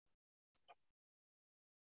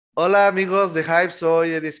Hola amigos de Hive,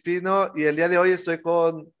 soy Eddie Espino y el día de hoy estoy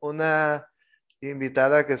con una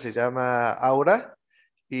invitada que se llama Aura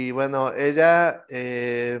y bueno, ella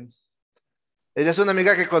es una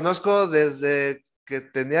amiga que conozco desde que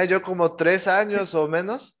tenía yo como 3 años o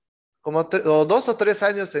menos, o 2 o 3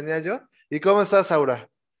 años tenía yo. ¿Y cómo estás, Aura?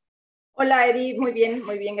 Hola, Eddie, muy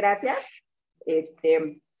bien, gracias.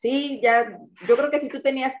 Sí, ya, yo creo que si tú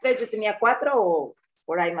tenías tres, yo tenía cuatro o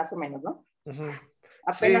por ahí más o menos, ¿no? Ujú.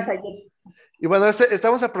 Apenas Sí, ayer. y bueno,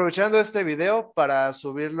 estamos aprovechando este video para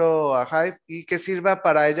subirlo a Hive y que sirva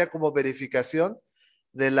para ella como verificación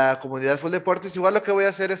de la comunidad Full Deportes. Igual lo que voy a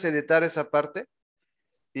hacer es editar esa parte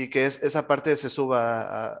y que esa parte se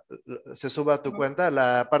suba a tu cuenta,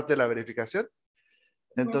 la parte de la verificación.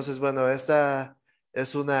 Entonces, bueno, esta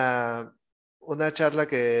es una charla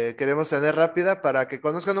que queremos tener rápida para que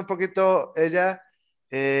conozcan un poquito. Ella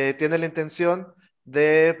tiene la intención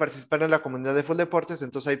de participar en la comunidad de Full Deportes,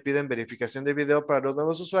 entonces ahí piden verificación de video para los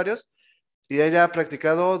nuevos usuarios. Y ella ha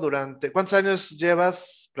practicado durante... ¿Cuántos años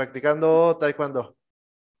llevas practicando taekwondo?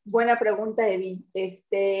 Buena pregunta, Eddie.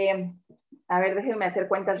 A ver, déjenme hacer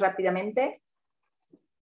cuentas rápidamente.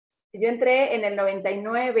 Yo entré en el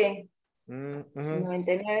 99, Ujú.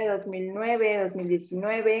 99, 2009,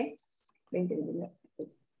 2019, 20,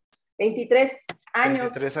 23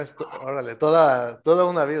 años. 23 años, órale, toda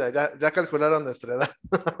una vida, ya calcularon nuestra edad.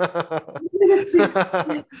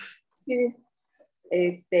 Sí,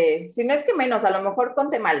 sí. Si no es que menos, a lo mejor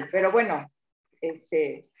conté mal, pero bueno,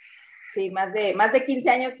 este, sí, más de 15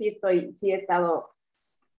 años sí he estado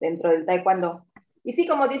dentro del taekwondo. Y sí,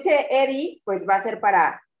 como dice Eddie, pues va a ser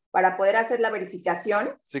para poder hacer la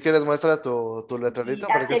verificación Si quieres, muestra tu y letrerito,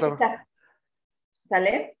 porque así aquí está... está,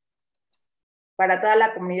 ¿sale? Para toda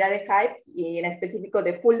la comunidad de Hive y en específico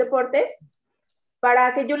de Full Deportes,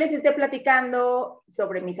 para que yo les esté platicando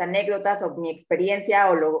sobre mis anécdotas o mi experiencia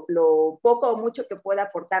o lo poco o mucho que pueda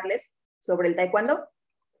aportarles sobre el taekwondo.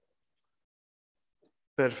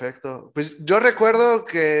 Perfecto. Pues yo recuerdo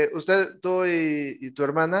que tú y tu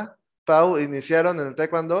hermana, Pau, iniciaron en el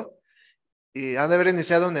taekwondo y han de haber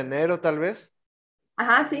iniciado en enero, tal vez,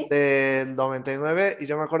 Ajá, sí. del 99, y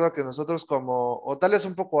yo me acuerdo que nosotros o tal vez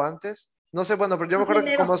un poco antes, no sé, bueno, pero yo me Sí, acuerdo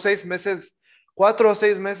que como enero. 6 meses, 4 o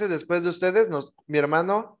 6 meses después de ustedes, mi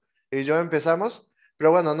hermano y yo empezamos,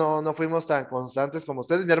 pero bueno, no fuimos tan constantes como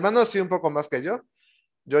ustedes. Mi hermano sí un poco más que yo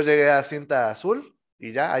llegué a cinta azul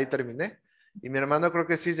y ya, ahí terminé. Y mi hermano creo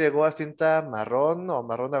que sí llegó a cinta marrón o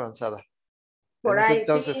marrón avanzada. En Por ese ahí,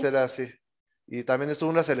 entonces sí. era así. Y también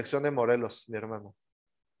estuvo en la selección de Morelos, mi hermano,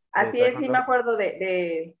 de Así es, sí me taekwondo. acuerdo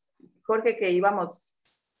de Jorge que íbamos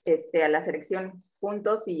a la selección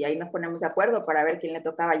juntos y ahí nos ponemos de acuerdo para ver quién le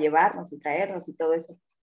tocaba llevarnos y traernos y todo eso.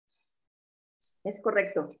 Es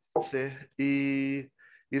correcto. Sí.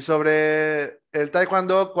 Y sobre el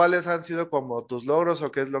taekwondo, ¿cuáles han sido como tus logros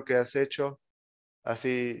o qué es lo que has hecho?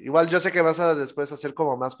 Así, igual yo sé que vas a después hacer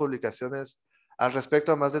como más publicaciones al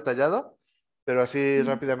respecto, más detallado, pero así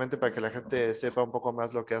rápidamente para que la gente sepa un poco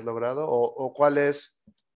más lo que has logrado o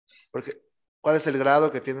porque, cuál es el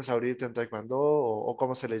grado que tienes ahorita en taekwondo o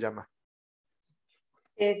cómo se le llama.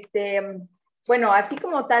 Este, bueno, así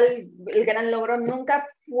como tal, el gran logro nunca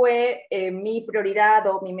fue mi prioridad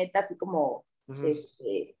o mi meta, así como Ujú.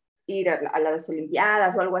 ir a las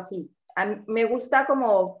Olimpiadas o algo así. Me gusta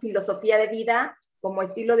como filosofía de vida, como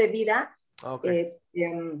estilo de vida. Ah, ok.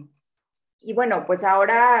 Este, y bueno, pues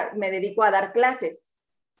ahora me dedico a dar clases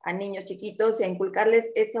a niños chiquitos y a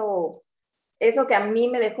inculcarles eso que a mí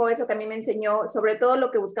me dejó, eso que a mí me enseñó. Sobre todo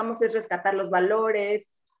lo que buscamos es rescatar los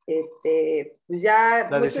valores, pues ya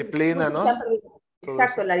La disciplina, muchos han ¿no? perdido, Todo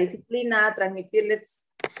exacto, eso. la disciplina,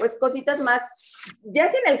 transmitirles pues cositas más, ya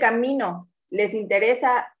si en el camino les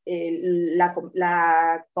interesa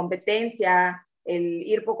la competencia, el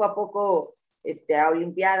ir poco a poco a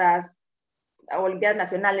Olimpiadas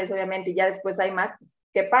nacionales, obviamente, y ya después hay más,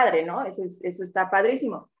 qué padre, ¿no? Eso está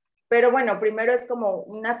padrísimo. Pero bueno, primero es como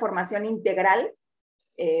una formación integral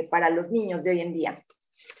para los niños de hoy en día.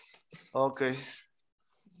 Ok.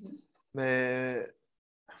 Me,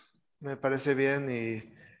 me parece bien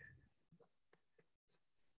y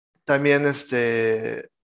también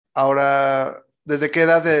ahora, ¿desde qué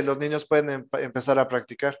edad de los niños pueden empezar a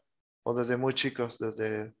practicar? O desde muy chicos,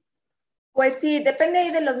 desde... Pues sí, depende ahí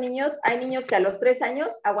de los niños. Hay niños que a los 3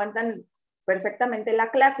 años aguantan perfectamente la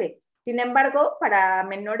clase. Sin embargo, para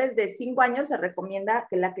menores de 5 años se recomienda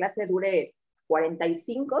que la clase dure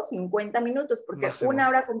 45, 50 minutos, porque Máximo. 1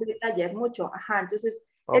 hora completa ya es mucho. Ajá, entonces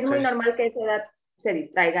es Ok. muy normal que a esa edad se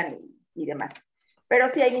distraigan y demás. Pero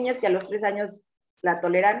sí hay niños que a los 3 años la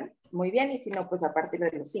toleran muy bien y si no, pues a partir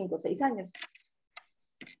de los 5 o 6 años.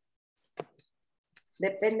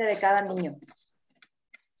 Depende de cada niño.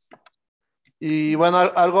 Y bueno,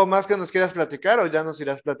 ¿algo más que nos quieras platicar o ya nos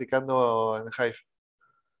irás platicando en Hive?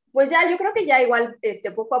 Pues ya, yo creo que ya igual,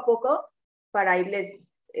 poco a poco, para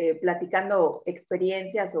irles platicando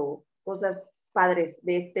experiencias o cosas padres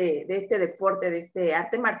de este deporte, de este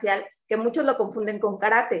arte marcial, que muchos lo confunden con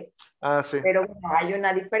karate, Ah, sí, pero bueno, hay una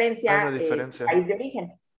hay una diferencia, diferencia. país de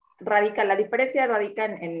origen. La diferencia radica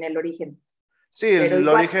en el origen, Sí, pero el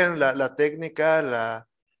igual, origen, la técnica,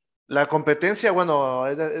 la competencia, bueno,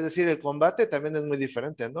 es decir, el combate también es muy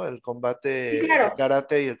diferente, ¿no? El combate sí, de claro.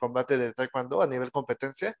 karate y el combate de taekwondo a nivel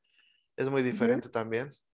competencia es muy Ujú. diferente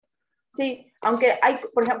también. Sí, aunque hay,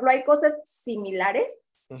 por ejemplo, hay cosas similares,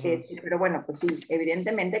 Ujú. pero bueno, pues sí,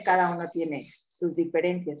 evidentemente cada uno tiene sus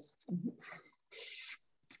diferencias.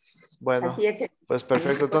 Bueno, Así es. pues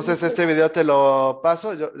perfecto. Entonces este video te lo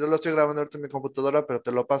paso. Yo lo estoy grabando ahorita en mi computadora, pero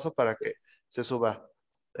te lo paso para que se suba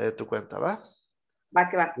tu cuenta, ¿va? Va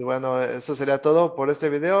que va. Y bueno, eso sería todo por este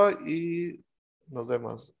video y nos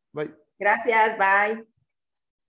vemos. Bye. Gracias, bye.